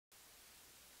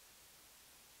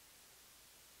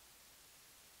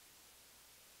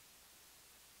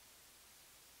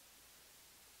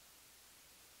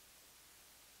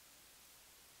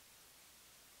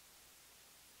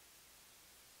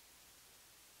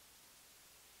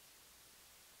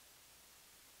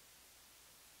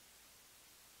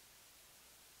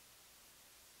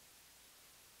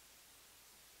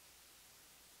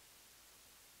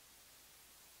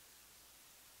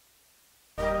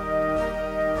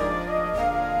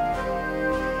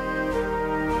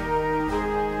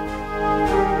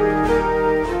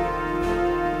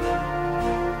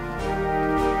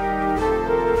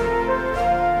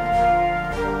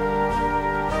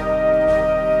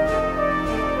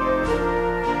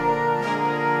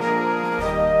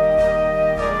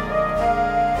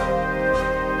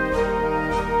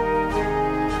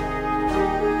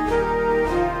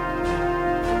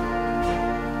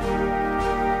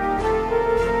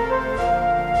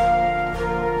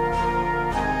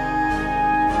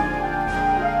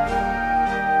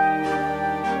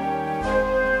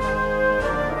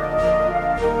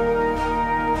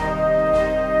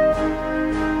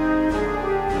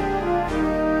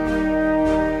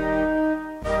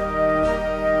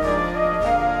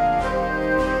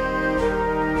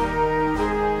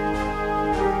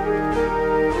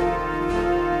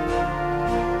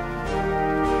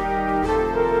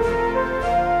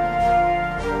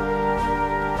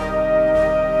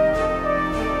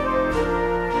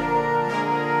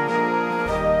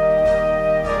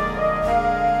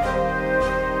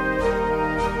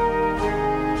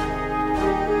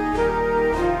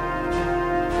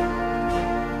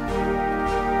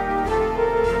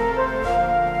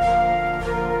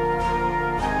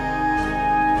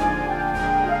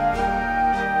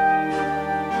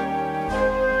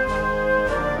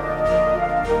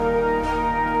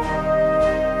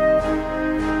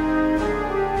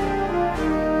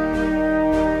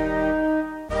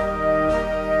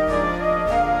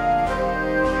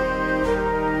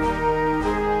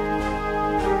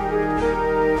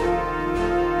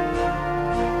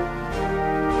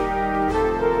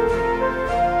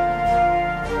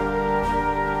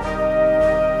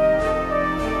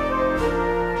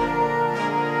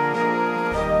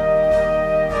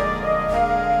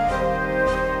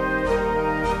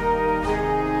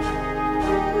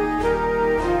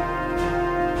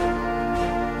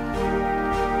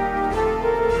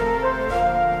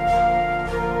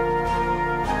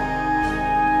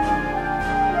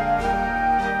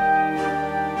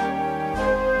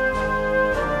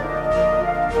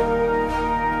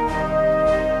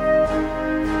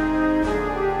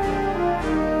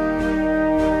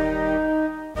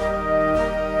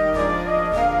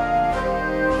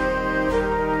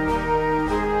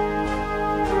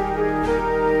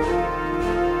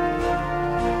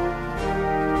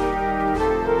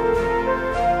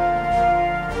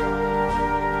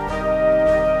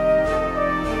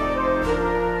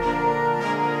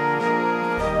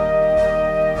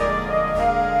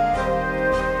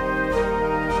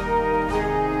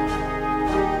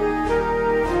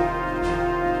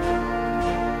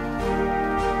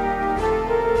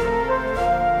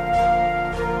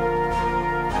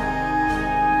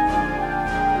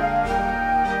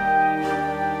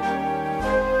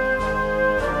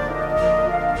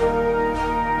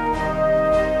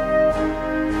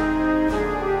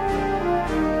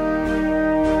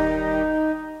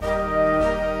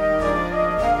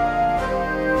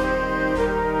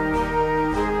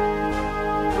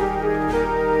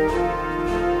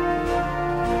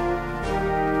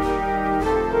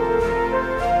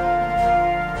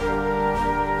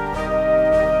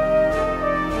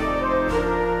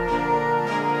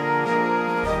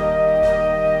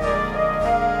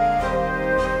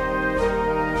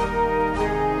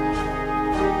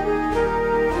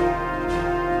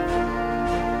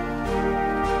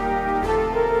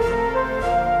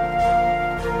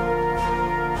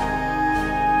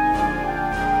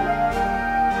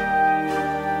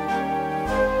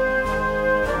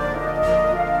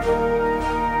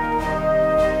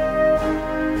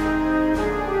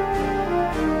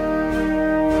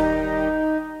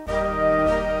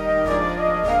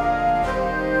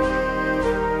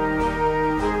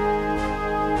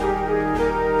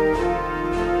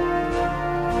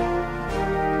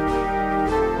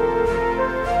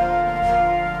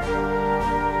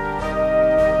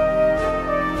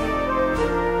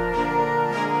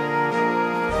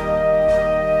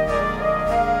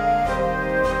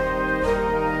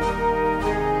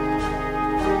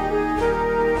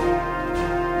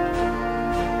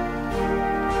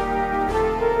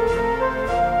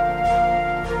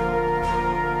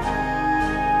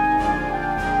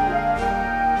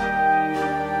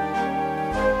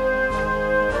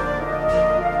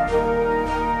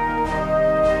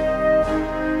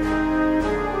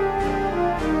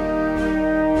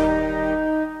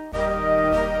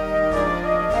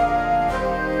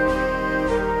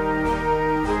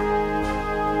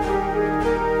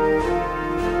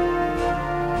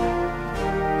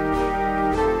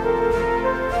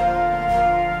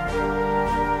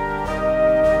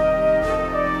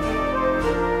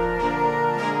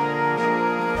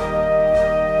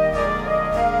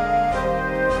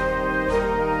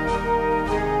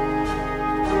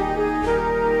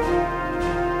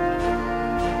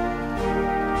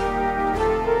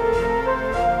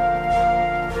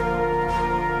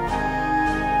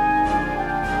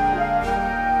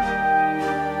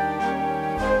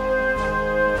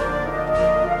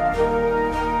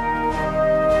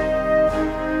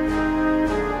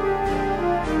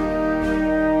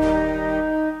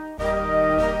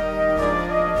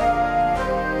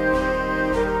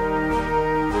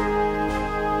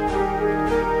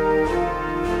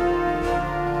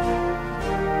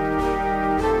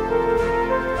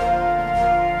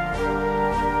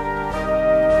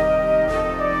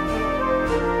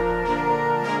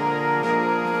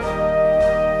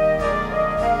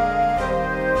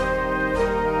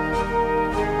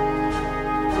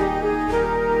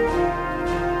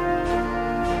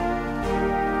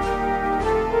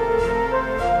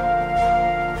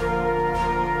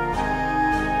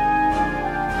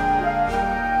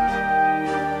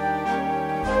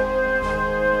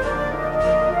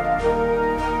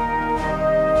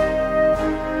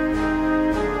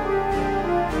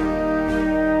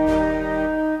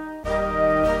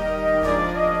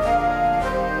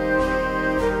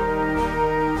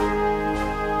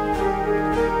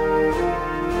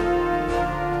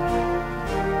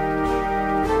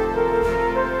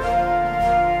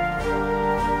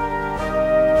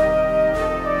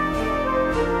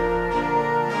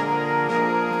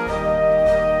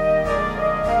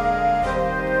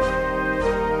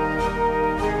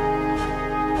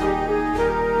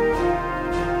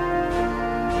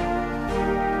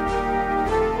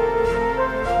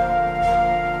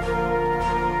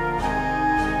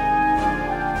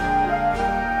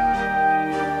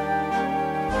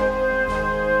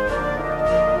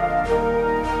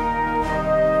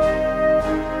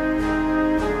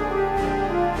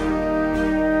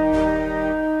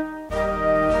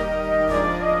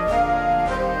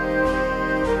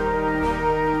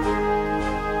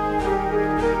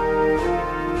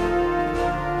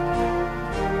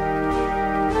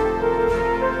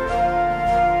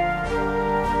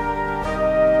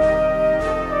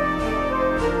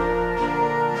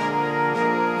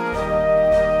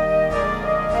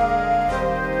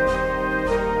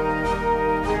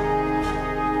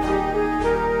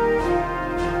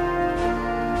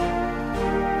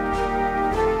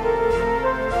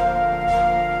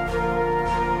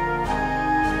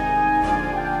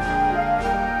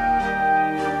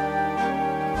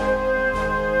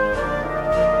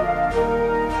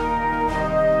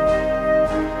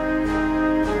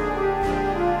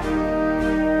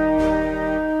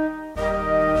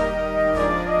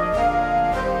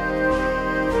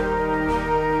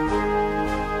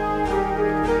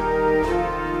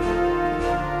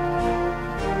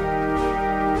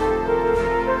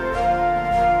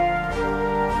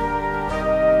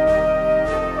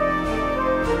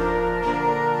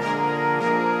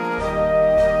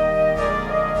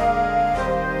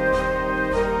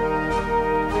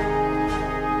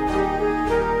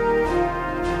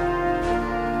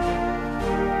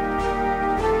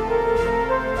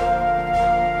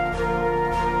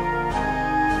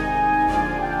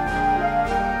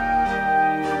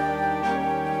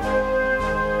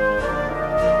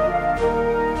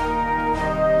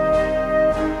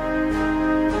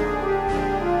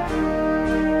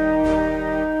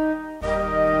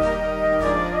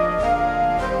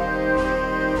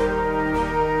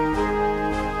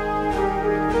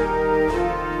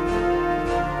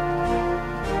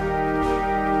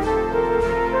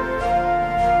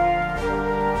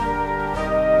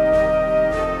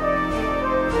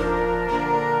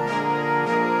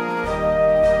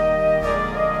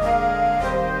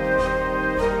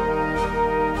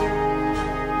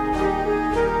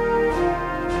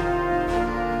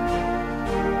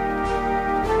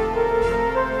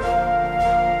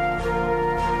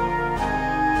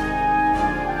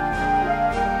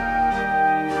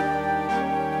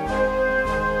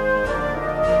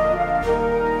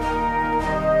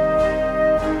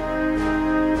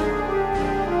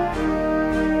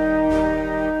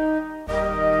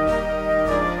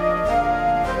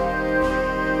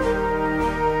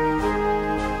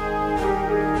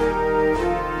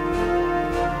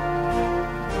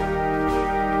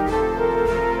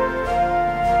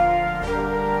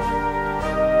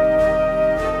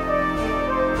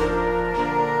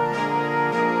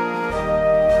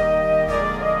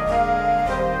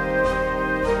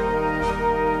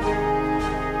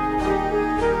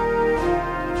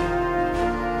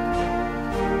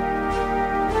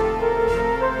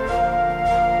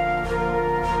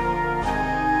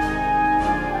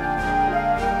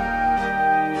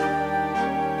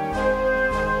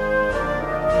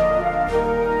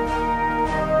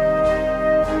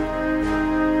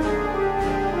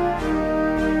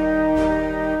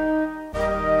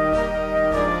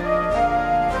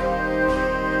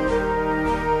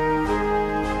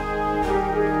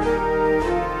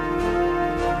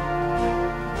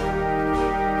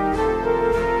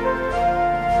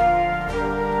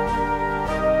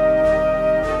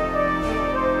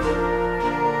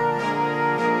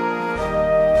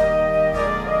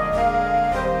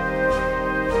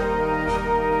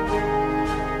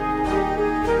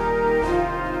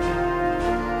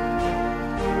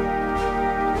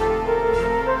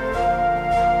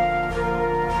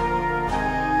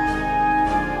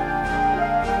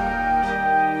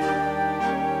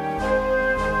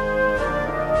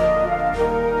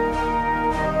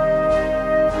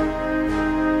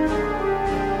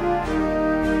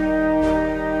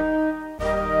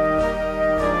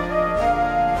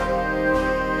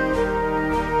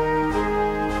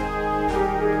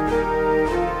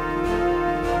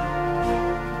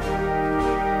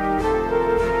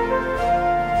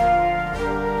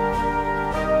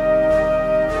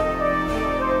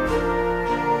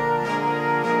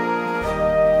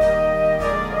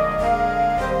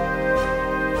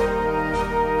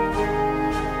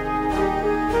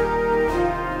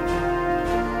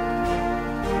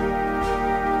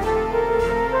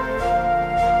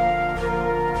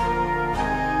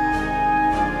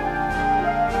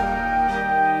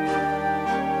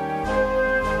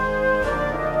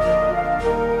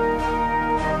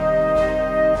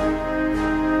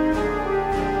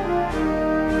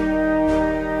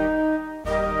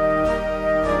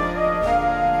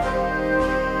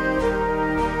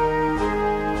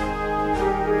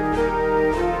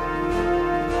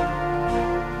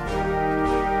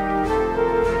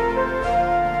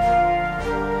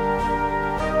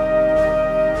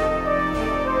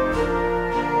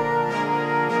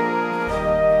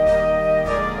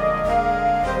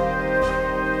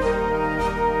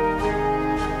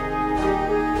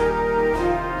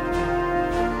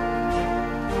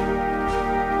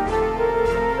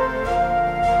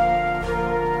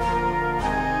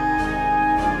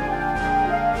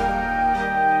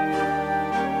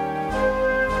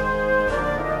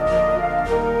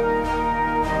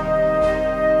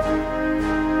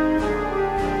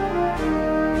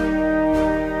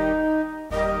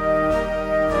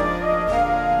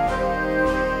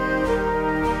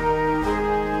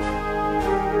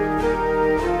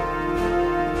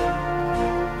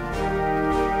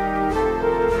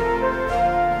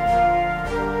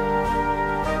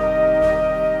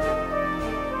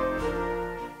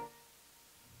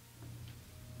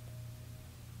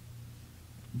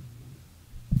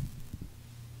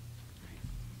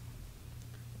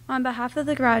On behalf of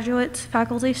the graduates,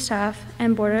 faculty, staff,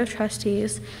 and Board of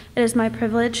Trustees, it is my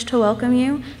privilege to welcome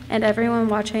you and everyone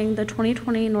watching the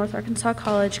 2020 North Arkansas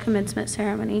College Commencement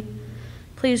Ceremony.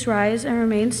 Please rise and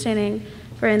remain standing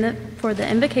for the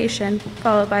invocation,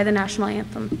 followed by the national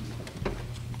anthem.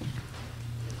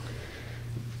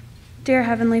 Dear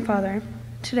Heavenly Father,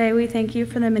 today we thank you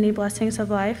for the many blessings of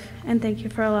life and thank you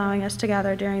for allowing us to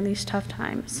gather during these tough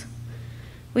times.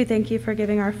 We thank you for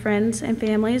giving our friends and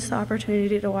families the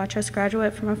opportunity to watch us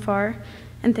graduate from afar,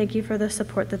 and thank you for the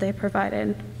support that they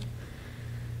provided.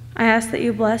 I ask that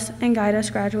you bless and guide us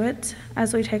graduates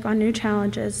as we take on new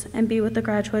challenges and be with the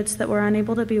graduates that were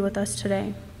unable to be with us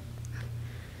today.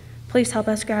 Please help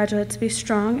us graduates be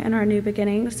strong in our new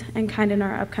beginnings and kind in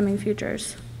our upcoming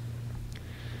futures.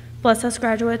 Bless us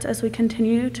graduates as we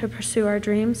continue to pursue our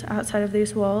dreams outside of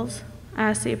these walls. I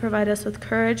ask that you provide us with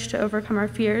courage to overcome our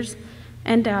fears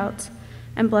and doubts,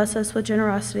 and bless us with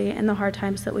generosity in the hard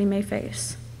times that we may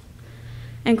face.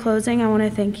 In closing, I want to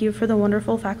thank you for the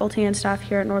wonderful faculty and staff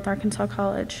here at North Arkansas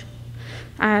College.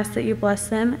 I ask that you bless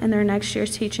them in their next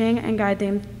year's teaching and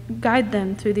guide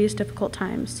them through these difficult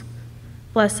times.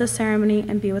 Bless this ceremony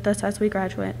and be with us as we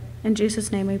graduate. In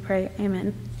Jesus' name we pray,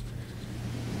 amen.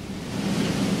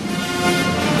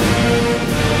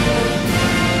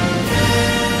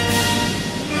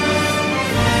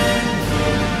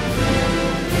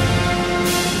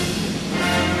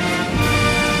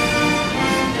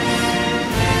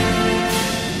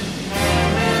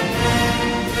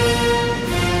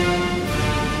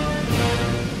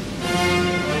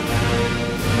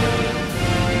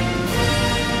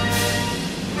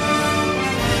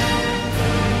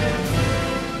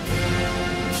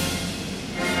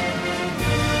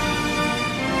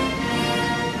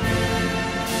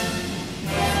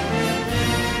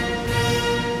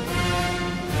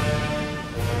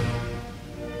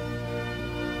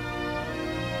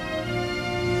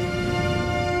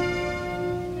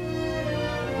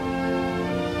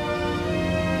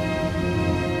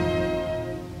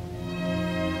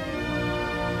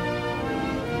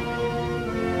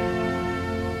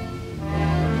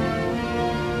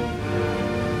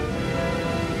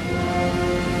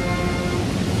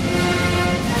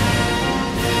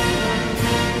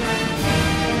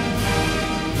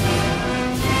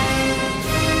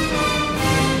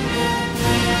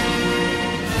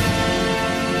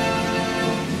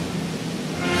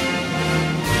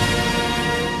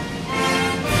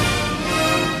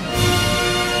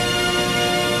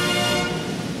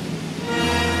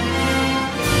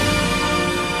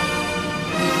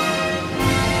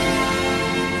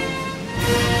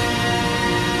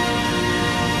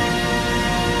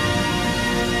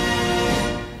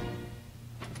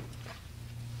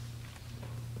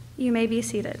 You may be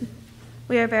seated.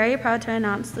 We are very proud to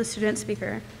announce the student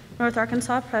speaker. North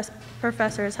Arkansas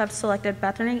professors have selected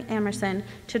Bethany Amerson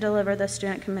to deliver the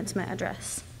student commencement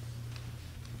address.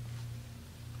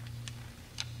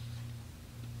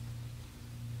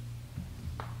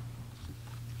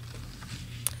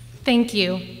 Thank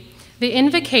you. The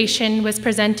invocation was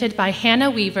presented by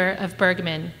Hannah Weaver of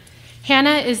Bergman.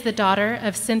 Hannah is the daughter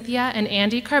of Cynthia and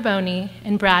Andy Carboni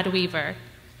and Brad Weaver.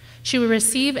 She will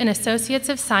receive an Associates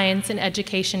of Science in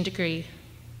Education degree.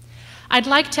 I'd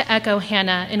like to echo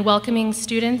Hannah in welcoming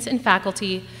students and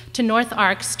faculty to North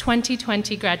Ark's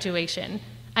 2020 graduation.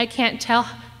 I can't tell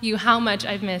you how much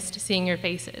I've missed seeing your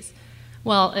faces.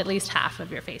 Well, at least half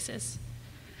of your faces.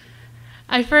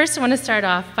 I first want to start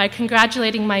off by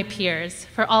congratulating my peers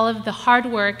for all of the hard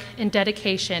work and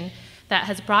dedication that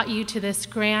has brought you to this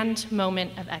grand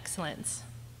moment of excellence.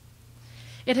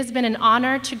 It has been an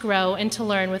honor to grow and to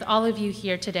learn with all of you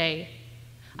here today.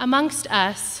 Amongst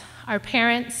us are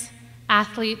parents,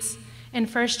 athletes, and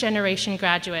first-generation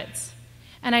graduates.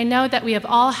 And I know that we have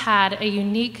all had a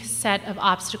unique set of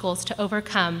obstacles to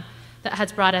overcome that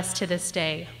has brought us to this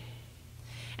day.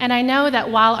 And I know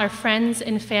that while our friends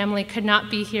and family could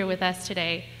not be here with us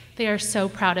today, they are so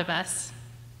proud of us.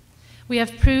 We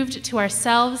have proved to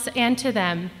ourselves and to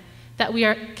them that we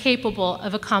are capable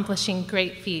of accomplishing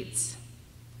great feats.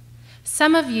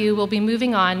 Some of you will be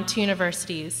moving on to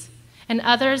universities, and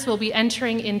others will be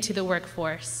entering into the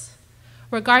workforce.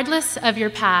 Regardless of your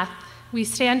path, we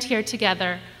stand here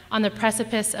together on the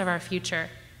precipice of our future.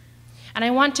 And I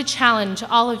want to challenge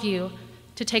all of you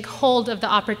to take hold of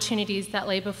the opportunities that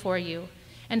lay before you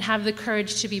and have the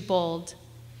courage to be bold.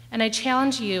 And I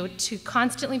challenge you to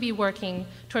constantly be working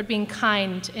toward being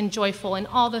kind and joyful in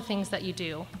all the things that you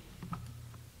do.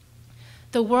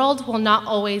 The world will not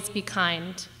always be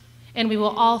kind, and we will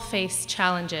all face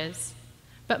challenges.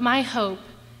 But my hope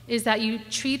is that you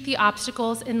treat the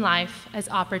obstacles in life as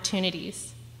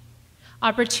opportunities.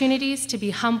 opportunities to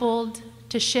be humbled,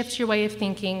 to shift your way of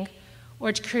thinking,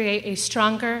 or to create a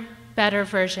stronger, better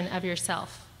version of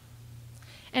yourself.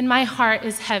 And my heart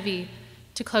is heavy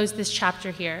to close this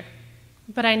chapter here,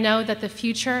 but I know that the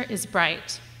future is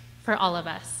bright for all of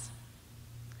us.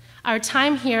 Our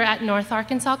time here at North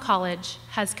Arkansas College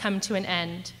has come to an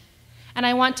end, and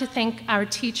I want to thank our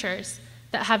teachers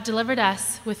that have delivered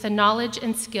us with the knowledge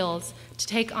and skills to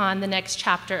take on the next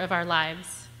chapter of our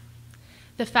lives.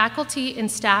 The faculty and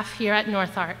staff here at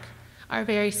North Ark are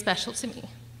very special to me.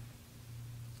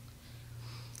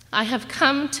 I have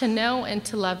come to know and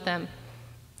to love them.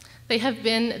 They have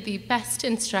been the best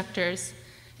instructors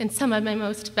and some of my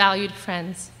most valued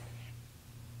friends.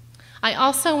 I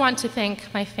also want to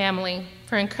thank my family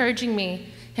for encouraging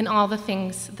me in all the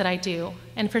things that I do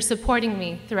and for supporting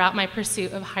me throughout my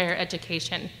pursuit of higher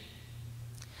education.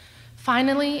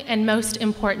 Finally, and most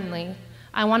importantly,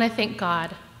 I want to thank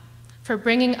God for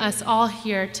bringing us all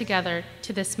here together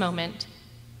to this moment.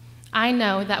 I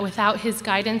know that without His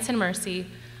guidance and mercy,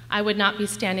 I would not be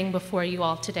standing before you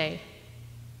all today.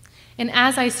 And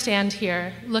as I stand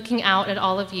here, looking out at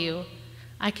all of you,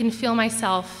 I can feel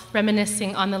myself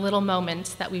reminiscing on the little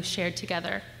moments that we've shared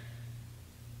together.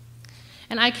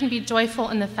 And I can be joyful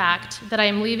in the fact that I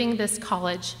am leaving this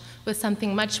college with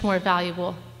something much more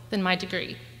valuable than my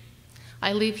degree.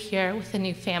 I leave here with a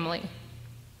new family.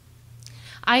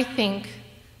 I think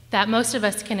that most of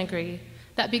us can agree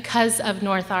that because of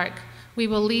North Ark, we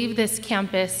will leave this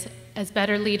campus as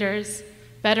better leaders,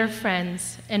 better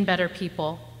friends, and better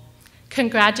people.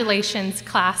 Congratulations,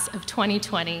 class of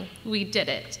 2020. We did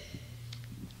it.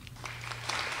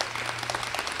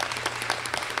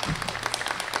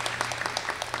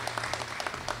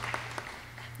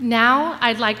 Now,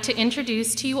 I'd like to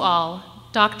introduce to you all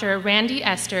Dr. Randy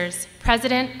Esters,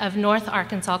 President of North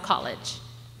Arkansas College.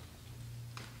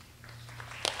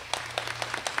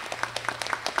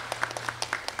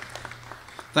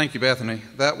 Thank you, Bethany.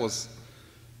 That was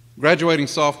graduating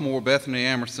sophomore Bethany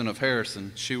Amerson of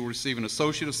Harrison. She will receive an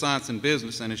Associate of Science in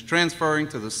Business and is transferring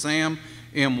to the Sam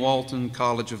M. Walton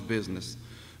College of Business.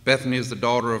 Bethany is the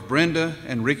daughter of Brenda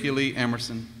and Ricky Lee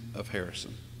Emerson of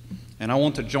Harrison. And I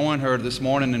want to join her this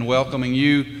morning in welcoming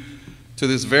you to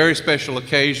this very special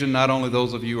occasion, not only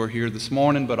those of you who are here this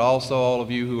morning, but also all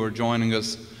of you who are joining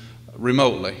us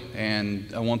remotely.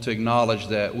 And I want to acknowledge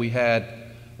that we had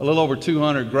a little over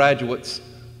 200 graduates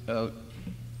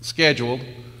scheduled,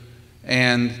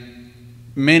 and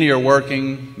many are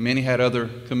working, many had other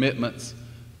commitments.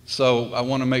 So I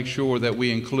want to make sure that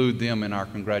we include them in our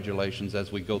congratulations as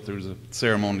we go through the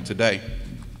ceremony today.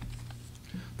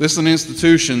 This is an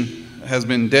institution that has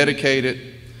been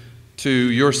dedicated to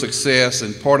your success,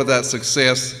 and part of that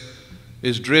success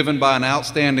is driven by an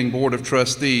outstanding board of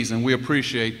trustees, and we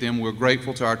appreciate them. We're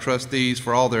grateful to our trustees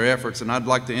for all their efforts, and I'd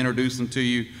like to introduce them to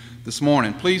you this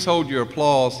morning. Please hold your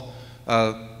applause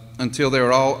until they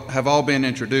have all been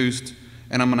introduced,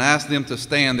 and I'm going to ask them to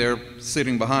stand. They're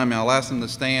sitting behind me. I'll ask them to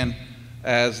stand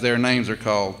as their names are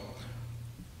called.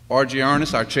 R.G.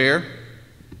 Ernest, our chair.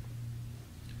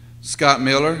 Scott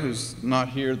Miller, who's not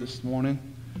here this morning.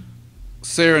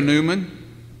 Sarah Newman.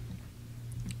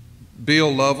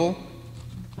 Bill Lovell.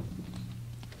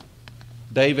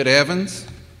 David Evans.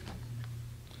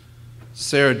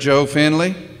 Sarah Jo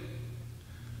Finley.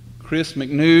 Chris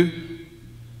McNew,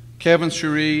 Kevin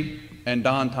Cherie, and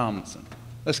Don Tomlinson.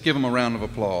 Let's give them a round of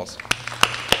applause.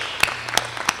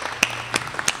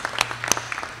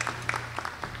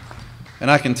 And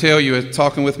I can tell you,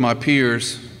 talking with my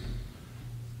peers,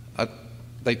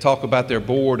 they talk about their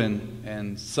board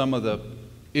and some of the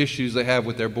issues they have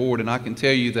with their board, and I can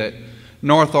tell you that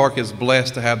North Ark is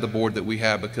blessed to have the board that we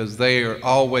have, because they are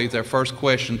always, their first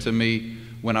question to me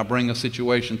when I bring a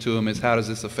situation to them is, how does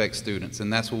this affect students?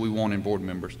 And that's what we want in board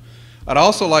members. I'd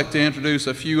also like to introduce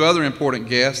a few other important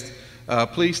guests.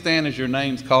 Please stand as your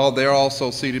name's called. They're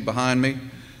also seated behind me.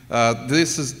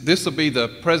 This will be the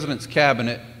President's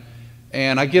Cabinet,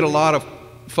 and I get a lot of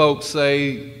folks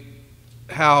say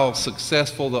how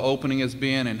successful the opening has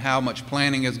been and how much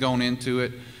planning has gone into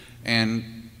it,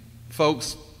 and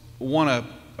folks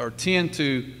tend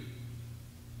to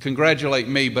congratulate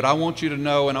me, but I want you to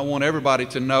know, and I want everybody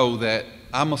to know, that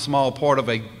I'm a small part of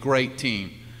a great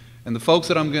team. And the folks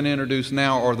that I'm going to introduce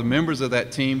now are the members of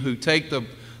that team who take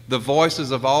the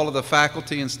voices of all of the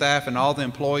faculty and staff and all the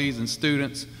employees and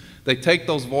students. They take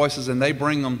those voices and they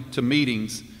bring them to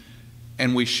meetings,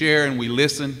 and we share and we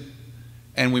listen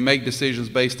and we make decisions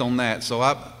based on that. So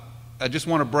I just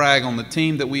want to brag on the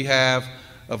team that we have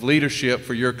of leadership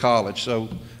for your college. So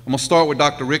I'm going to start with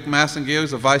Dr. Rick Massengill,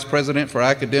 who's the Vice President for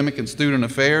Academic and Student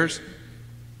Affairs.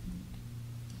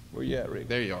 Where you at, Rick?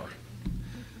 There you are.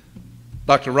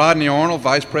 Dr. Rodney Arnold,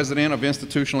 Vice President of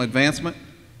Institutional Advancement,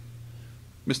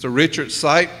 Mr. Richard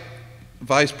Sipe,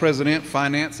 Vice President,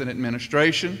 Finance and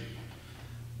Administration,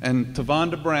 and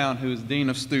Tavonda Brown, who is Dean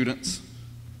of Students.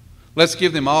 Let's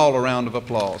give them all a round of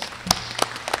applause.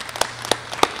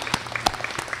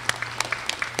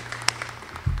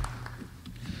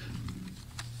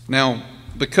 Now,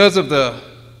 because of the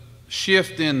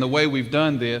shift in the way we've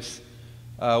done this,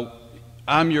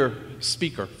 I'm your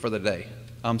speaker for the day.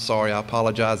 I'm sorry, I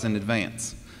apologize in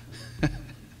advance.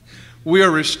 We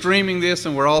are streaming this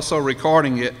and we're also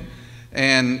recording it,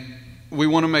 and we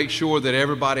want to make sure that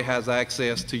everybody has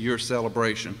access to your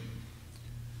celebration.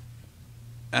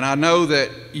 And I know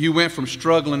that you went from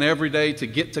struggling every day to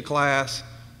get to class,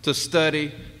 to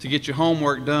study, to get your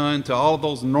homework done, to all of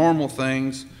those normal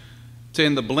things, to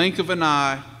in the blink of an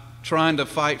eye, trying to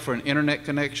fight for an internet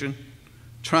connection,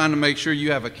 trying to make sure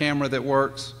you have a camera that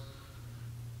works,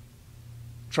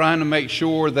 trying to make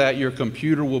sure that your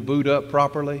computer will boot up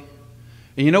properly.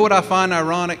 And you know what I find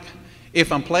ironic?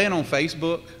 If I'm playing on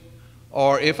Facebook,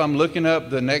 or if I'm looking up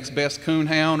the next best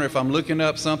coonhound, or if I'm looking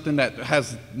up something that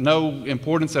has no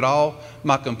importance at all,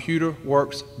 my computer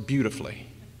works beautifully.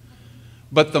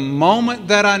 But the moment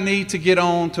that I need to get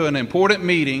on to an important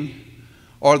meeting,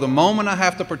 or the moment I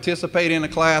have to participate in a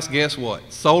class, guess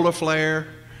what? Solar flare,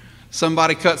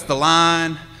 somebody cuts the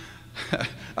line,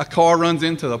 a car runs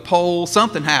into the pole,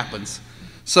 something happens.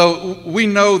 So we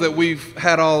know that we've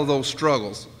had all of those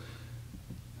struggles.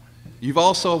 You've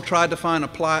also tried to find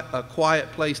a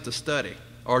quiet place to study,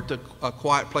 or a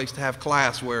quiet place to have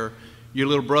class where your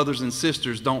little brothers and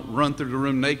sisters don't run through the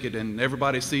room naked and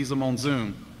everybody sees them on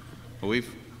Zoom.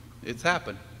 It's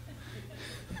happened.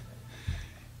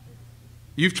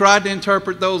 You've tried to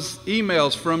interpret those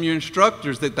emails from your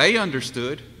instructors that they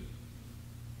understood,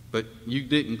 but you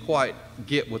didn't quite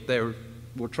get what they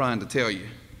were trying to tell you.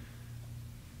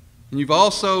 And you've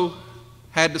also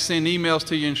had to send emails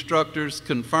to your instructors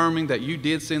confirming that you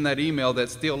did send that email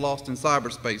that's still lost in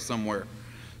cyberspace somewhere.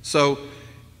 So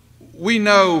we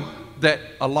know that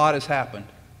a lot has happened.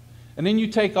 And then you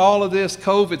take all of this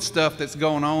COVID stuff that's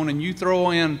going on and you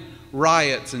throw in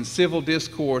riots and civil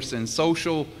discourse and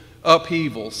social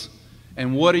upheavals.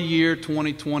 And what a year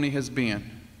 2020 has been.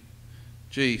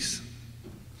 Jeez.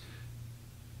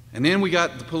 And then we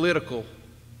got the political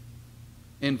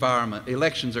environment.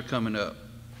 Elections are coming up.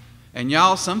 And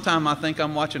y'all, sometime I think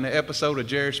I'm watching an episode of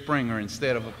Jerry Springer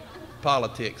instead of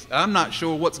politics. I'm not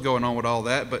sure what's going on with all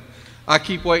that, but I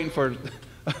keep waiting for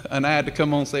an ad to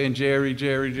come on saying Jerry,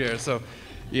 Jerry, Jerry. So,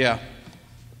 yeah.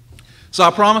 So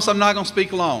I promise I'm not going to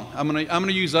speak long. I'm going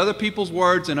to use other people's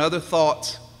words and other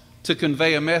thoughts to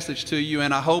convey a message to you,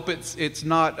 and I hope it's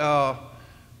not off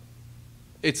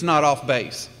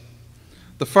base.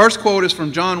 The first quote is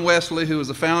from John Wesley, who was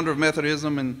the founder of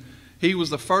Methodism, and he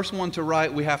was the first one to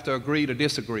write, "We have to agree to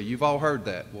disagree." You've all heard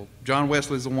that. Well, John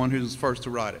Wesley is the one who was first to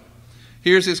write it.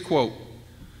 Here's his quote: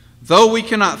 "Though we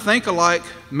cannot think alike,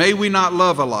 may we not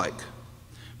love alike.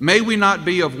 May we not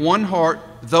be of one heart,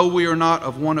 though we are not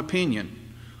of one opinion.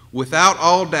 Without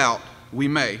all doubt, we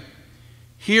may.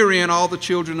 Herein all the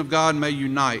children of God may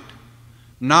unite,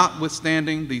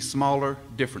 notwithstanding these smaller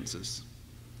differences."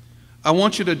 I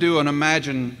want you to do an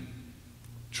imagine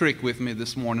trick with me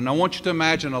this morning. I want you to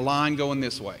imagine a line going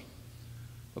this way.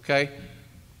 Okay?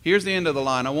 Here's the end of the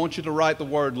line. I want you to write the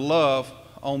word love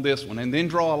on this one, and then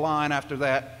draw a line after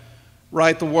that.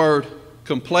 Write the word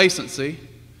complacency,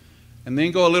 and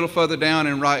then go a little further down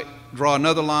and draw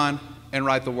another line and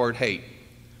write the word hate.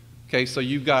 Okay, so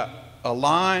you've got a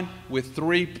line with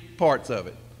three parts of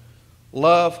it: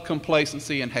 love,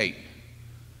 complacency, and hate.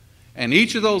 And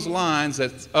each of those lines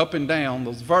that's up and down,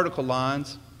 those vertical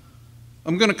lines,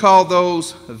 I'm going to call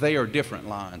those "they are different"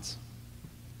 lines.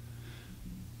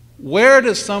 Where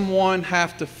does someone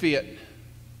have to fit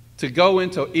to go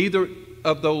into either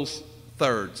of those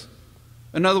thirds?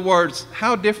 In other words,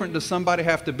 how different does somebody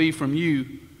have to be from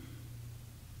you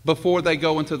before they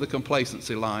go into the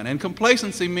complacency line? And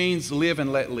complacency means live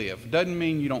and let live. Doesn't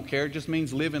mean you don't care, it just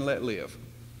means live and let live.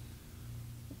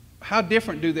 How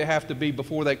different do they have to be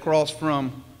before they cross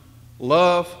from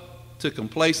love to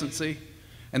complacency?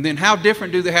 And then how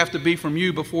different do they have to be from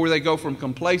you before they go from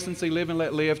complacency, live and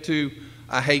let live, to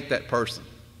I hate that person?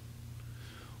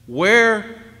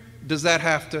 Where does that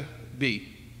have to be?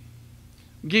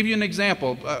 I'll give you an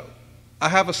example. I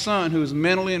have a son who is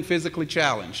mentally and physically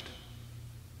challenged.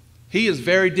 He is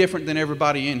very different than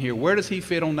everybody in here. Where does he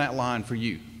fit on that line for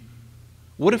you?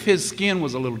 What if his skin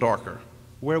was a little darker?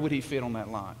 Where would he fit on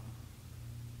that line?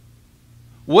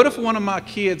 What if one of my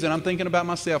kids, and I'm thinking about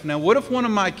myself now, what if one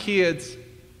of my kids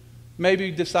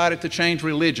maybe decided to change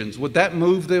religions, would that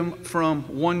move them from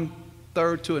one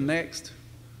third to the next?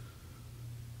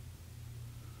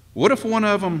 What if one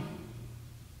of them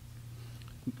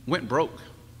went broke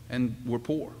and were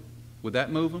poor? Would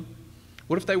that move them?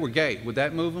 What if they were gay? Would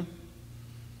that move them?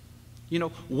 You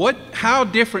know, how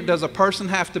different does a person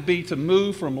have to be to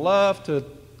move from love to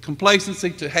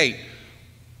complacency to hate?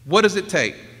 What does it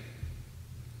take?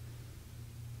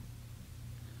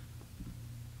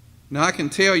 Now, I can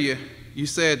tell you,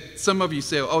 some of you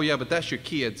said, oh yeah, but that's your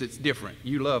kids, it's different.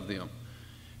 You love them.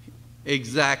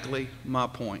 Exactly my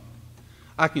point.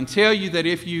 I can tell you that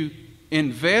if you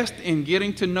invest in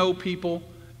getting to know people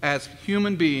as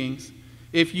human beings,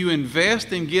 if you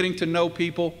invest in getting to know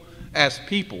people as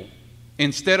people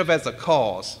instead of as a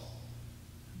cause,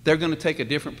 they're going to take a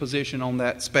different position on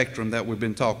that spectrum that we've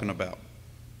been talking about.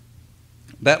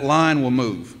 That line will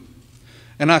move.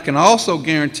 And I can also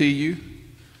guarantee you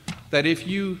that if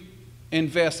you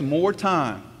invest more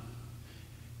time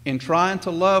in trying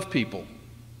to love people,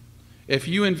 if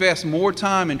you invest more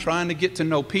time in trying to get to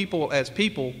know people as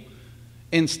people,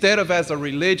 instead of as a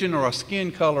religion or a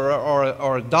skin color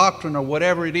or a doctrine or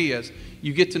whatever it is,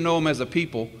 you get to know them as a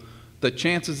people, the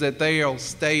chances that they'll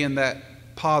stay in that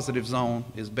positive zone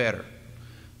is better.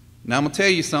 Now I'm going to tell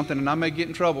you something, and I may get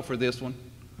in trouble for this one,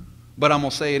 but I'm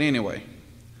going to say it anyway.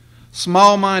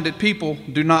 Small-minded people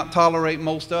do not tolerate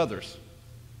most others,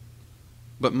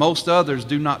 but most others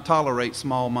do not tolerate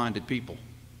small-minded people.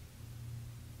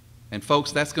 And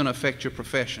folks, that's going to affect your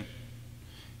profession.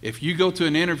 If you go to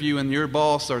an interview and your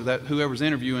boss or whoever's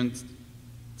interviewing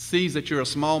sees that you're a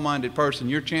small-minded person,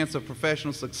 your chance of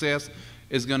professional success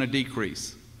is going to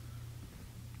decrease.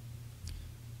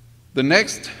 The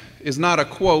next is not a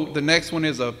quote. The next one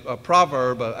is a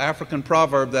proverb, an African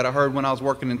proverb that I heard when I was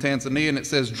working in Tanzania, and it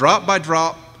says, drop by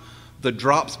drop, the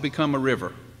drops become a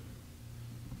river.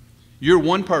 You're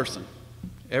one person.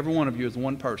 Every one of you is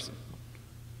one person.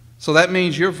 So that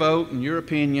means your vote and your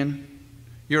opinion,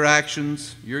 your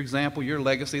actions, your example, your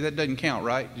legacy, that doesn't count,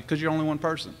 right? Because you're only one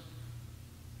person.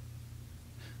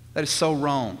 That is so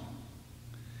wrong.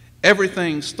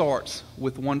 Everything starts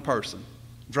with one person,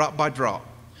 drop by drop.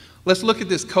 Let's look at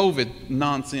this COVID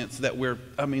nonsense that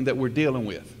we're dealing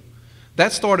with.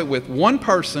 That started with one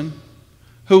person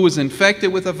who was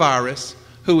infected with a virus,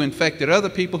 who infected other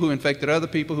people, who infected other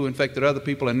people, who infected other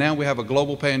people, and now we have a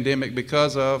global pandemic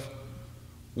because of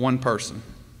one person.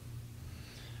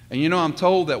 And you know, I'm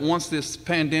told that once this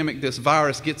pandemic, this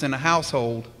virus gets in a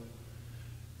household,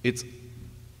 it's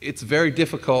very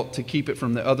difficult to keep it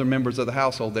from the other members of the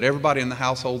household, that everybody in the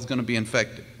household is going to be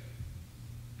infected.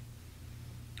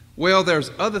 Well, there's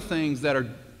other things that are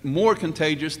more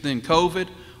contagious than COVID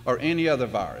or any other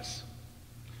virus.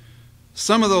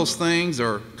 Some of those things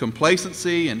are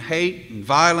complacency and hate and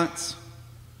violence.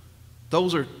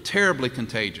 Those are terribly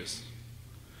contagious.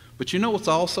 But you know what's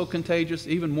also contagious,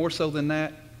 even more so than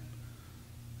that?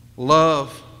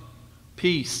 Love,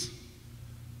 peace,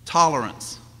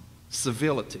 tolerance,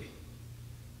 civility,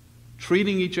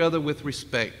 treating each other with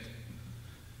respect.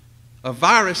 A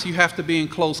virus, you have to be in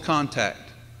close contact.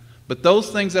 But those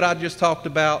things that I just talked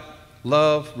about,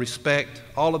 love, respect,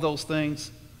 all of those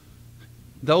things,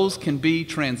 those can be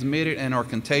transmitted and are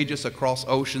contagious across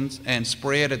oceans and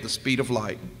spread at the speed of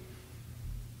light.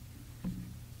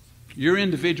 Your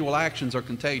individual actions are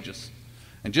contagious.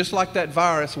 And just like that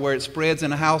virus where it spreads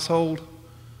in a household,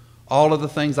 all of the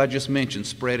things I just mentioned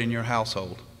spread in your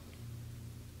household.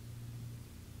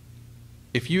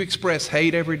 If you express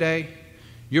hate every day,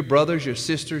 your brothers, your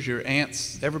sisters, your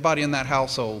aunts, everybody in that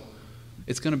household,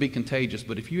 it's going to be contagious.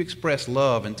 But if you express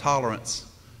love and tolerance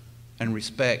and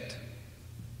respect,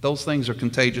 those things are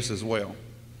contagious as well.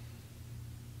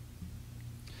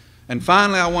 And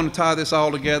finally, I want to tie this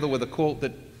all together with a quote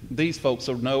that these folks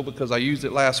will know because I used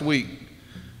it last week.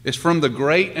 It's from the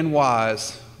great and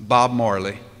wise Bob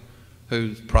Marley,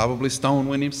 who's probably stoned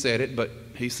when he said it, but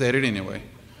he said it anyway.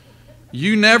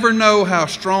 You never know how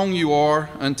strong you are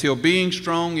until being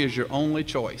strong is your only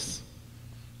choice.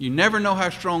 You never know how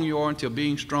strong you are until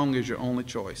being strong is your only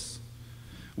choice.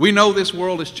 We know this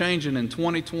world is changing, and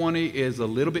 2020 is a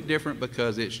little bit different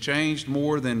because it's changed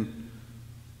more than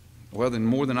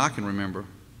I can remember.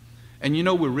 And you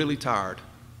know, we're really tired.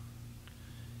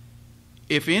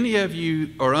 If any of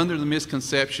you are under the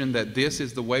misconception that this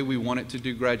is the way we want it to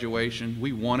do graduation,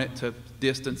 we want it to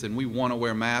distance and we want to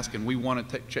wear masks and we want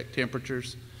to check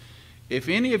temperatures, if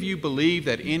any of you believe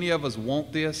that any of us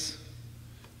want this,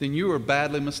 then you are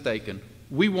badly mistaken.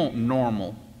 We want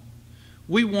normal.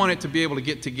 We want it to be able to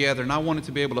get together, and I want it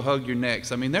to be able to hug your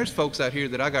necks. I mean, there's folks out here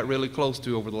that I got really close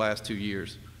to over the last 2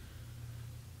 years.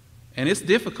 And it's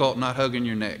difficult not hugging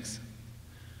your necks.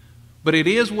 But it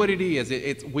is what it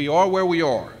is. We are where we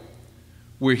are.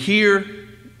 We're here.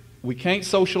 We can't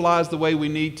socialize the way we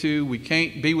need to. We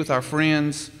can't be with our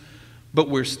friends. But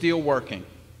we're still working.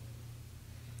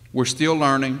 We're still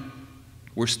learning.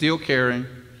 We're still caring.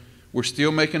 We're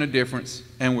still making a difference.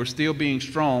 And we're still being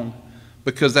strong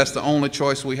because that's the only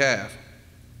choice we have.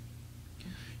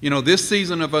 You know, this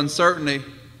season of uncertainty,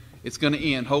 it's going to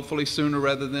end, hopefully sooner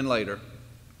rather than later.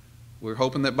 We're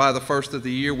hoping that by the first of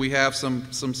the year we have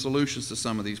some solutions to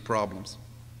some of these problems.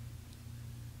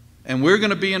 And we're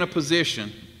going to be in a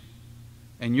position,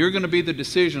 and you're going to be the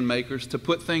decision makers, to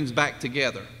put things back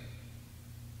together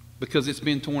because it's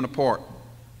been torn apart.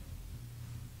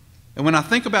 And when I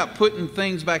think about putting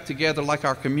things back together, like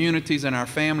our communities and our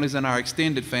families and our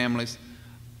extended families,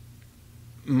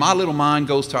 my little mind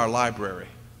goes to our library.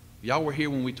 Y'all were here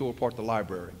when we tore apart the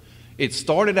library. It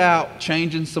started out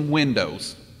changing some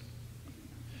windows.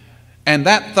 And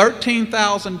that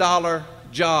 $13,000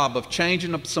 job of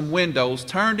changing up some windows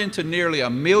turned into nearly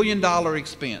 $1 million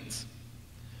expense.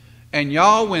 And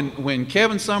y'all, when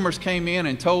Kevin Summers came in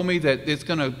and told me that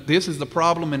this is the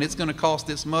problem and it's going to cost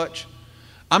this much,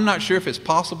 I'm not sure if it's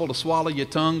possible to swallow your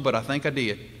tongue, but I think I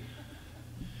did.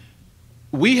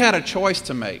 We had a choice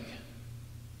to make.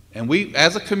 And we,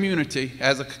 as a community,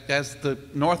 as the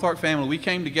North Ark family, we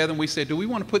came together and we said, do we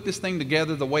want to put this thing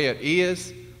together the way it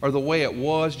is or the way it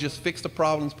was, just fix the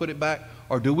problems, put it back?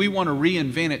 Or do we want to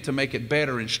reinvent it to make it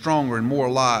better and stronger and more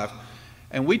alive?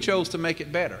 And we chose to make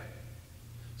it better.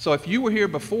 So if you were here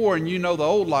before and you know the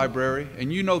old library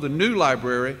and you know the new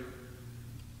library,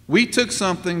 we took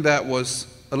something that was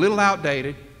a little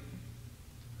outdated,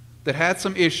 that had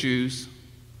some issues,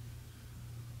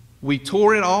 we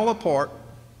tore it all apart,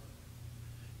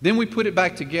 then we put it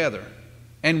back together,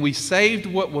 and we saved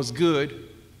what was good,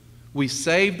 we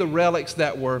saved the relics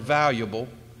that were valuable,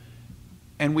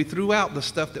 and we threw out the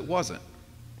stuff that wasn't.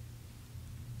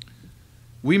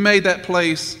 We made that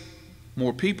place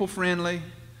more people-friendly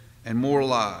and more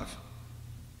alive.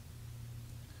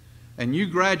 And you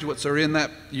graduates are in that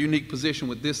unique position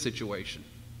with this situation.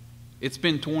 It's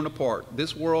been torn apart.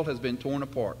 This world has been torn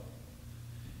apart.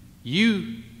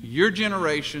 Your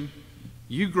generation,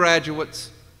 you graduates,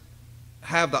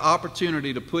 have the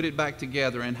opportunity to put it back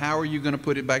together. And how are you going to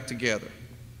put it back together?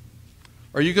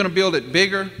 Are you going to build it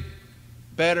bigger,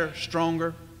 better,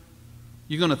 stronger?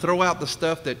 You're going to throw out the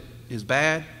stuff that is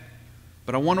bad?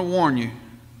 But I want to warn you,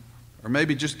 or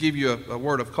maybe just give you a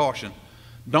word of caution.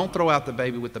 Don't throw out the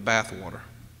baby with the bathwater.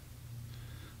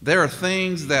 There are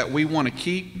things that we want to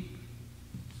keep.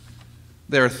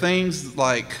 There are things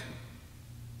like,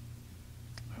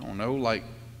 I don't know, like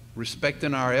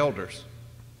respecting our elders,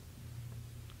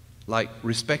 like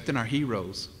respecting our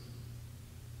heroes.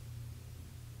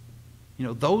 You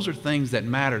know, those are things that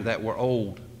matter, that were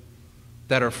old,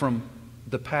 that are from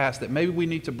the past, that maybe we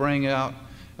need to bring out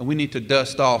and we need to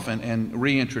dust off and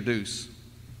reintroduce.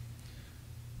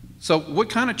 So what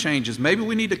kind of changes? Maybe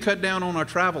we need to cut down on our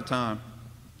travel time,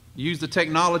 use the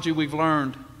technology we've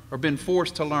learned or been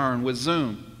forced to learn with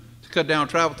Zoom to cut down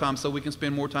travel time so we can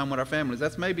spend more time with our families.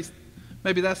 That's maybe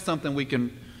that's something we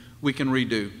can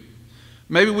redo.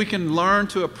 Maybe we can learn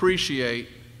to appreciate,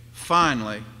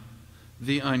 finally,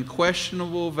 the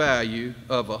unquestionable value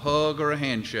of a hug or a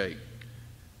handshake.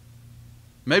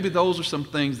 Maybe those are some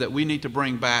things that we need to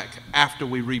bring back after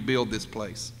we rebuild this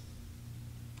place.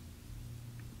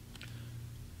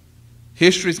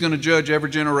 History is going to judge every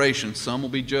generation. Some will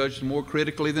be judged more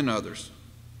critically than others.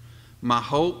 My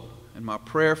hope and my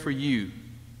prayer for you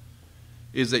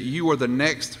is that you are the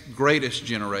next greatest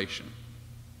generation,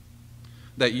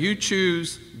 that you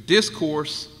choose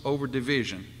discourse over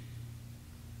division.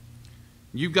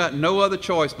 You've got no other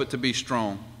choice but to be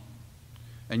strong,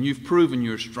 and you've proven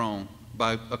you're strong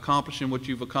by accomplishing what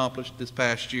you've accomplished this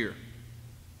past year.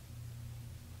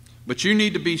 But you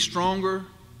need to be stronger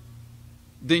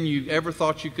than you ever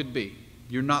thought you could be.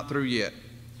 You're not through yet.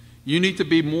 You need to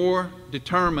be more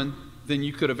determined than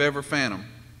you could have ever fathomed.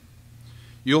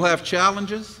 You'll have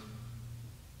challenges.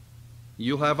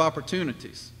 You'll have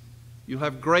opportunities. You'll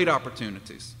have great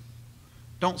opportunities.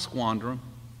 Don't squander them.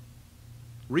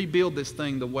 Rebuild this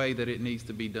thing the way that it needs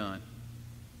to be done.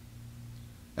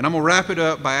 And I'm going to wrap it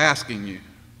up by asking you.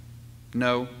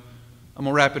 No, I'm going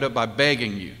to wrap it up by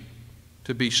begging you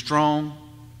to be strong,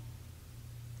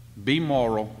 be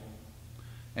moral,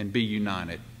 and be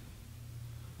united.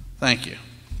 Thank you.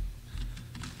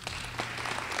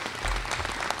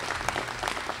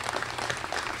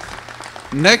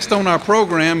 Next on our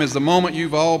program is the moment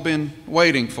you've all been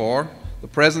waiting for, the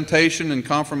presentation and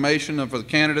confirmation of the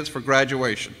candidates for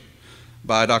graduation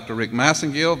by Dr. Rick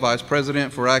Massengill, Vice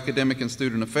President for Academic and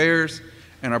Student Affairs,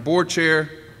 and our board chair,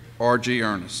 R.G.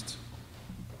 Ernest.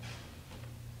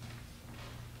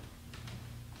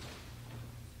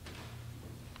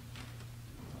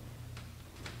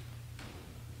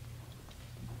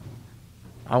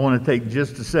 I want to take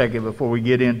just a second before we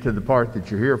get into the part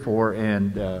that you're here for,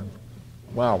 and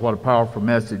wow, what a powerful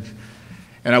message.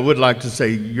 And I would like to say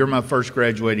you're my first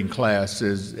graduating class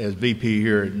as VP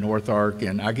here at North Ark,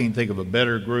 and I can't think of a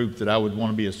better group that I would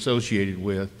want to be associated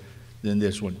with than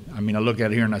this one. I mean, I look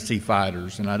out here and I see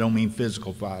fighters, and I don't mean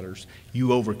physical fighters.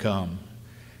 You overcome.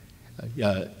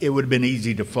 It would have been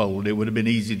easy to fold. It would have been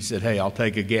easy to say, hey, I'll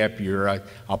take a gap year.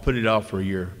 I'll put it off for a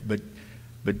year. But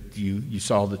you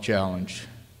saw the challenge.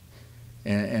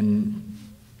 And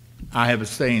I have a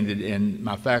saying that, and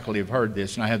my faculty have heard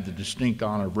this, and I have the distinct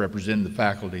honor of representing the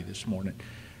faculty this morning.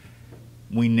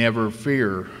 We never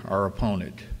fear our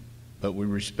opponent, but we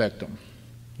respect them.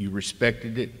 You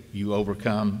respected it, you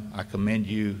overcome. I commend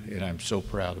you, and I'm so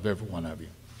proud of every one of you.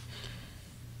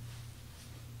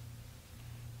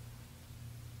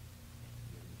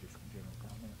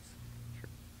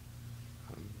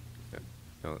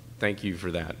 Thank you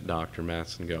for that, Dr.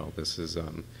 Massengill.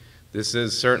 This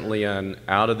is certainly an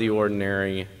out of the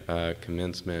ordinary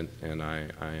commencement, and I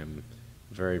am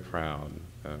very proud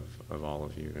of all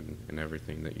of you and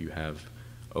everything that you have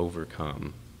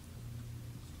overcome.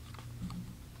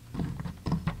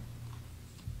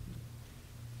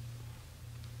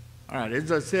 All right,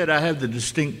 as I said, I have the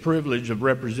distinct privilege of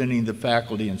representing the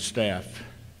faculty and staff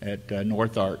at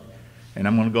North Ark, and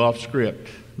I'm going to go off script,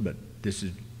 but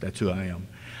that's who I am.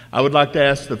 I would like to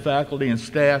ask the faculty and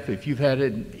staff, if you've had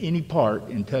any part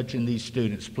in touching these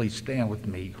students, please stand with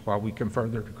me while we confer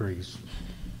their degrees.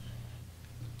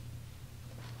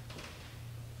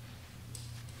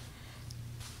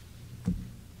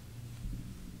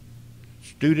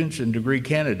 Students and degree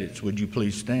candidates, would you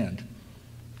please stand?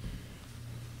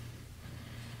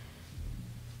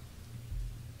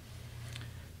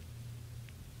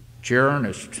 Chair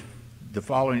Ernest, the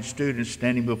following students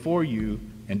standing before you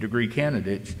and degree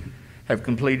candidates have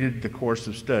completed the course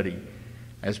of study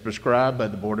as prescribed by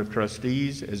the Board of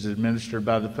Trustees, as administered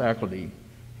by the faculty,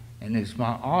 and it's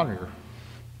my honor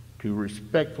to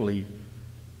respectfully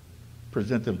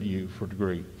present them to you for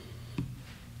degree.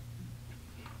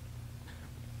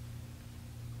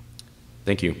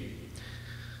 Thank you.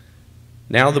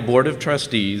 Now the Board of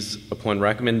Trustees, upon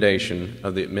recommendation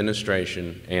of the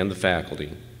administration and the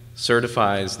faculty,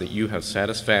 certifies that you have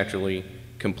satisfactorily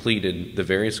completed the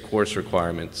various course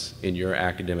requirements in your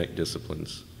academic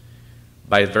disciplines.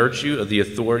 By virtue of the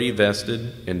authority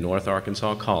vested in North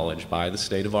Arkansas College by the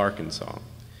state of Arkansas,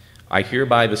 I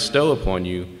hereby bestow upon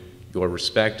you your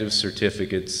respective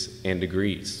certificates and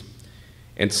degrees,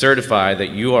 and certify that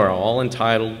you are all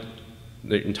entitled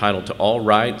to all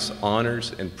rights,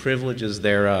 honors, and privileges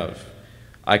thereof.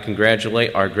 I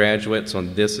congratulate our graduates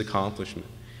on this accomplishment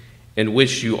and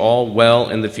wish you all well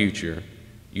in the future.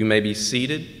 You may be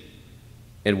seated,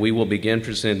 and we will begin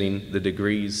presenting the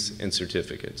degrees and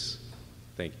certificates.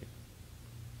 Thank you.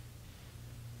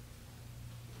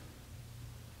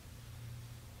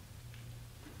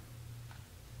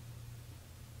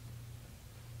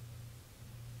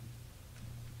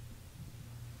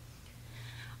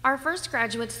 Our first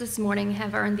graduates this morning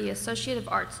have earned the Associate of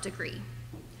Arts degree.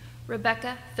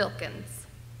 Rebecca Filkins.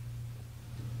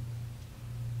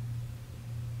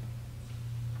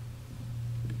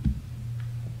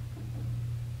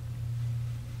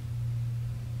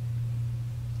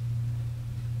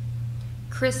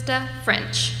 Krista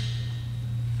French.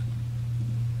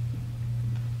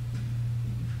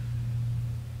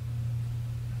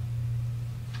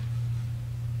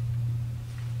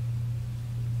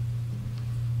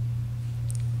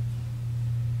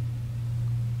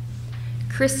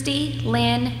 Christy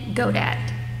Lynn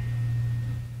Godat.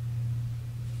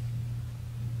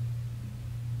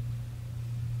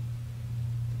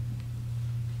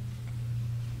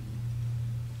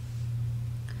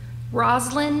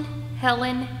 Roslyn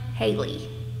Helen Haley.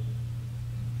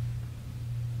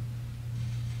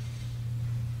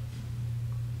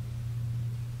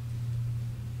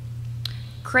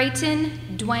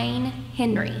 Creighton Dwayne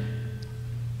Henry.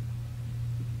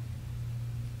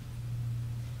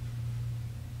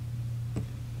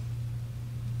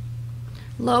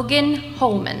 Logan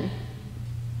Holman.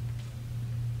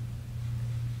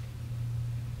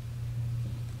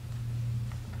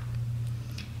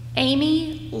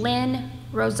 Amy Lynn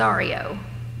Rosario.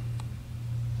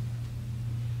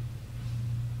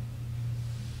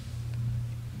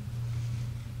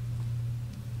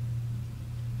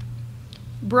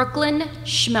 Brooklyn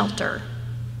Schmelter.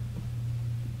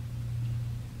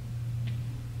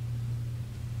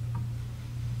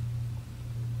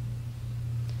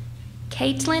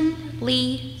 Caitlin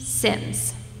Lee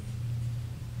Sims.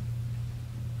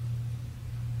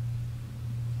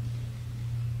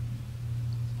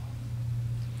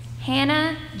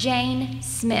 Hannah Jane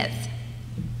Smith.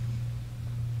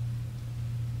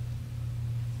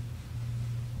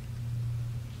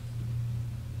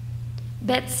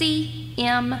 Betsy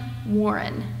M.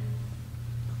 Warren.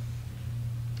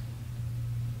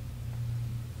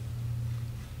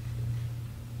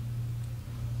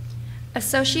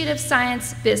 Associate of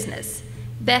Science Business,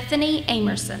 Bethany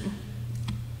Amerson.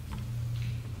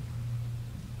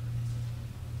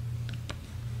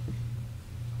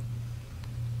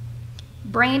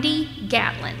 Brandy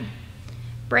Gatlin.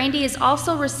 Brandy is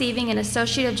also receiving an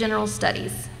Associate of General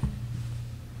Studies.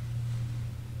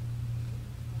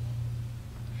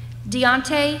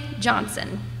 Deontay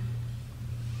Johnson.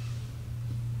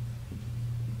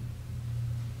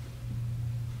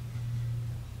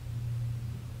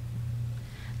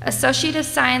 Associate of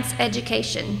Science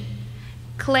Education,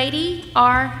 Clady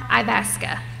R.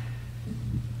 Ivaska.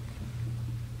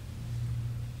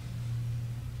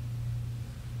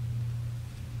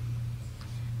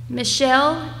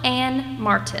 Michelle Ann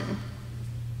Martin.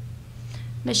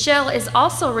 Michelle is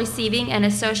also receiving an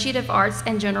Associate of Arts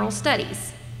and General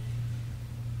Studies.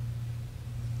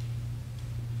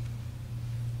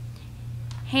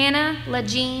 Hannah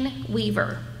LaJean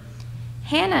Weaver.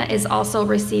 Hannah is also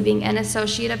receiving an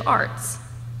Associate of Arts.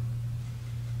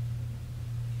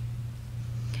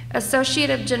 Associate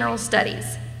of General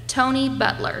Studies, Tony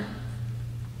Butler.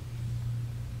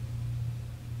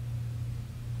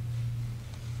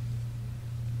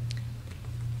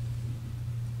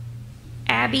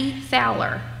 Abby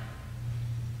Fowler.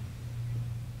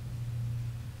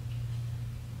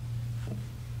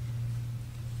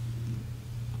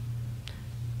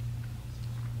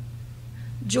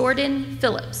 Jordan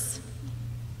Phillips.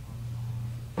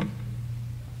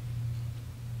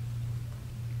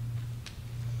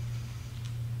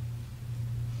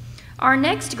 Our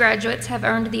next graduates have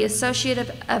earned the Associate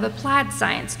of Applied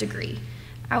Science degree.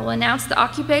 I will announce the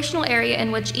occupational area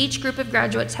in which each group of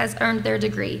graduates has earned their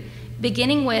degree,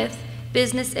 beginning with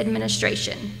Business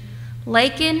Administration.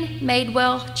 Lakin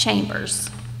Madewell Chambers.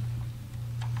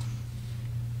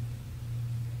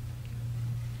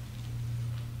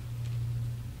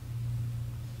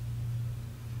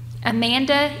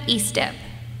 Amanda Estep.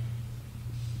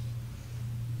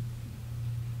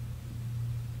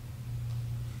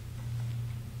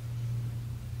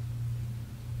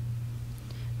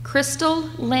 Crystal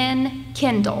Lynn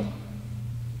Kendall.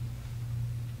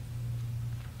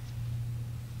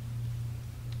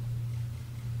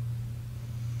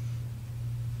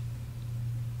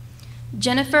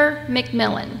 Jennifer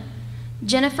McMillan.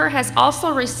 Jennifer has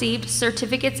also received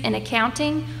certificates in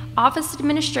accounting, office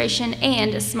administration,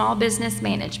 and small business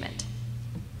management.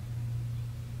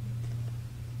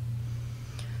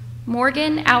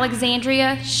 Morgan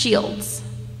Alexandria Shields.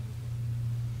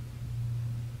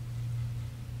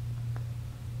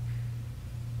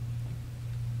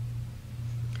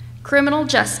 Criminal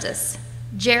Justice,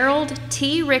 Gerald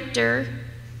T. Richter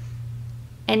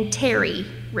and Terry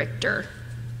Richter.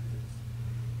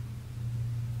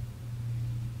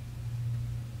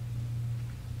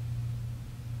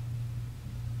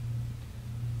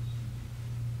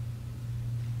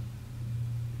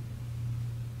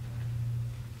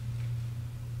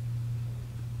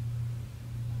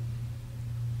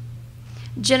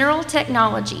 General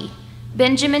Technology,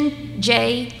 Benjamin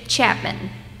J.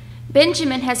 Chapman.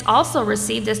 Benjamin has also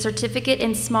received a certificate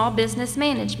in small business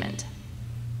management.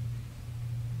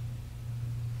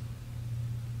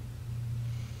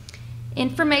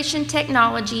 Information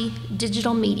Technology,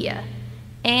 Digital Media,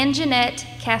 Ann Jeanette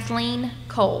Kathleen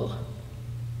Cole.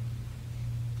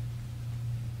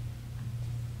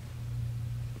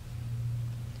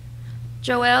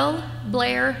 Joelle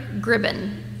Blair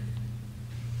Gribben.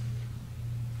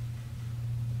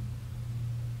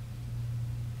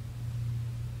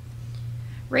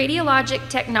 Radiologic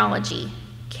Technology,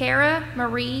 Cara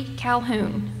Marie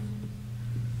Calhoun.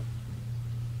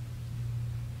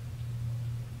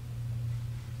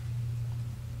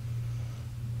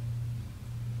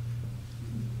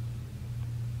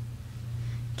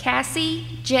 Cassie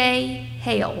J.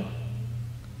 Hale.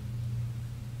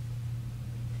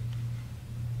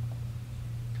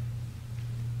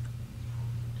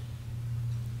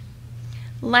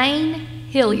 Lane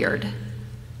Hilliard.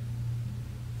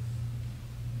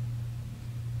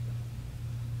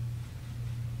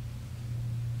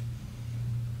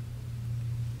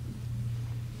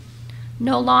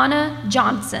 Nolana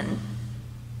Johnson.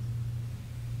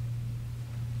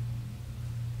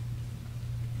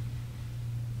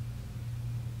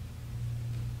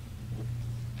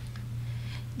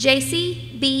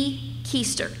 JC B.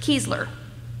 Kiesler.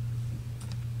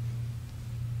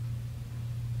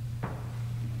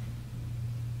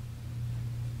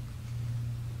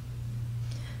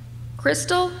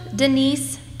 Crystal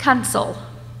Denise Kunsel.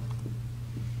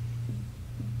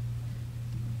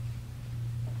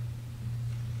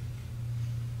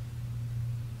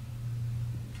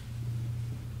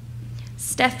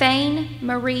 Stephane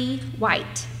Marie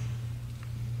White.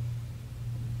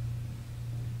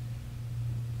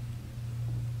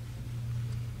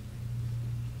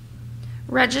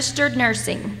 Registered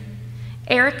Nursing,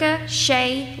 Erica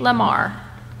Shea Lamar.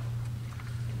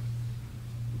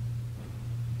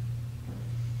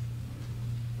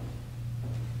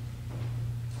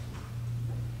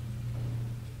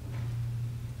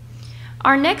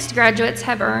 Our next graduates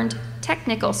have earned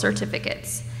technical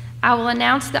certificates. I will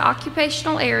announce the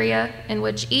occupational area in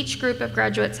which each group of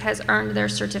graduates has earned their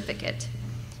certificate.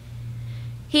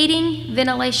 Heating,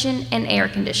 ventilation, and air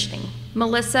conditioning,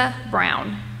 Melissa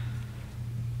Brown.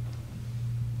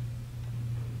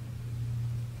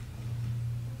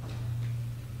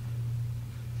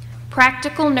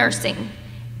 Practical Nursing,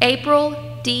 April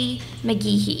D.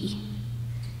 McGehee.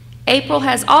 April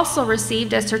has also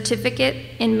received a certificate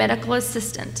in medical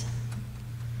assistant.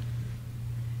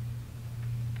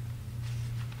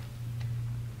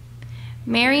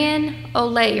 Marion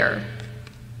O'Leyer.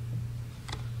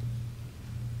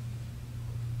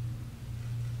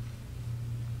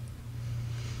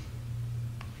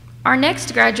 Our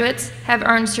next graduates have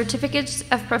earned certificates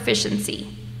of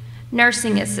proficiency.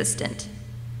 Nursing assistant,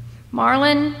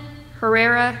 Marlon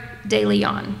Herrera de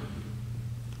Leon.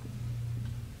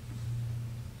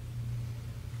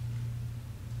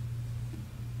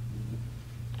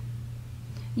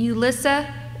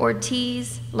 Ulissa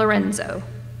Ortiz Lorenzo.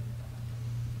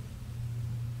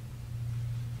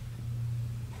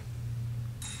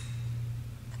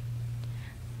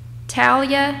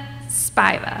 Talia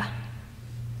Spiva.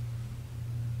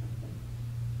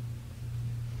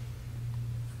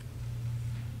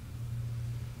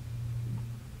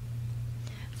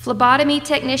 Phlebotomy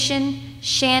technician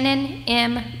Shannon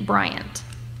M. Bryant.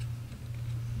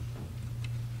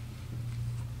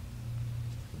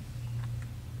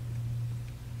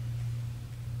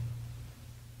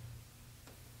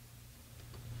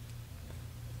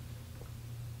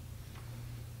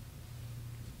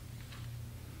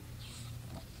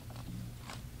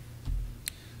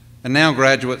 And now,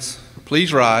 graduates,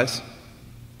 please rise.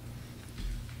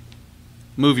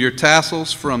 Move your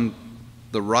tassels from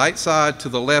the right side to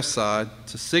the left side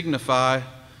to signify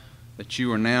that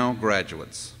you are now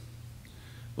graduates.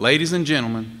 Ladies and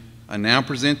gentlemen, I now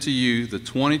present to you the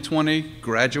 2020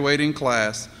 graduating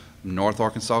class of North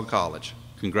Arkansas College.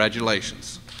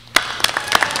 Congratulations.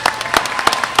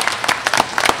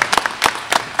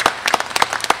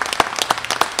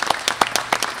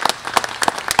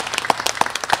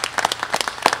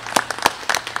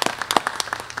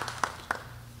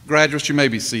 Graduates, you may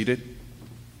be seated.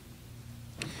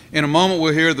 In a moment,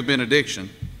 we'll hear the benediction.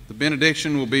 The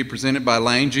benediction will be presented by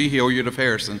Lane G. Hilliard of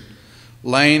Harrison.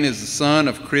 Lane is the son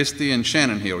of Christy and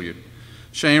Shannon Hilliard.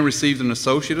 Shane received an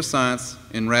Associate of Science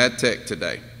in Rad Tech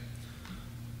today.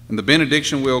 And the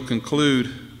benediction will conclude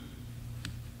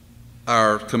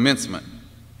our commencement.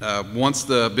 Once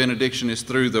the benediction is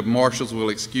through, the marshals will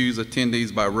excuse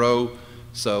attendees by row.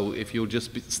 So if you'll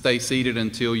just stay seated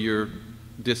until you're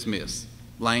dismissed.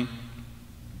 Lane.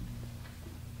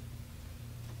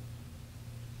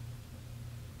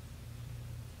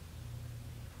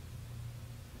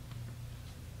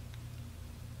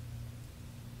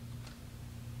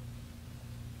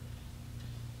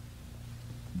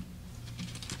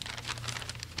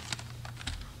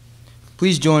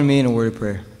 Please join me in a word of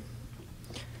prayer.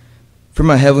 For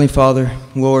my Heavenly Father,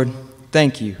 Lord,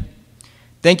 thank you.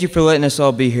 Thank you for letting us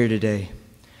all be here today.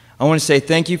 I want to say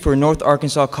thank you for North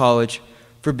Arkansas College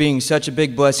for being such a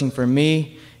big blessing for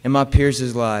me and my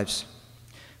peers' lives.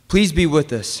 Please be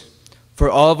with us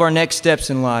for all of our next steps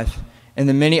in life and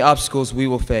the many obstacles we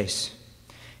will face.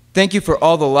 Thank you for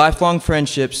all the lifelong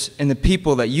friendships and the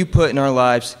people that you put in our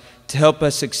lives to help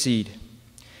us succeed.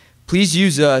 Please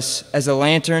use us as a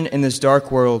lantern in this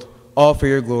dark world, all for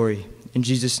your glory. In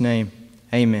Jesus' name,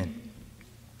 amen.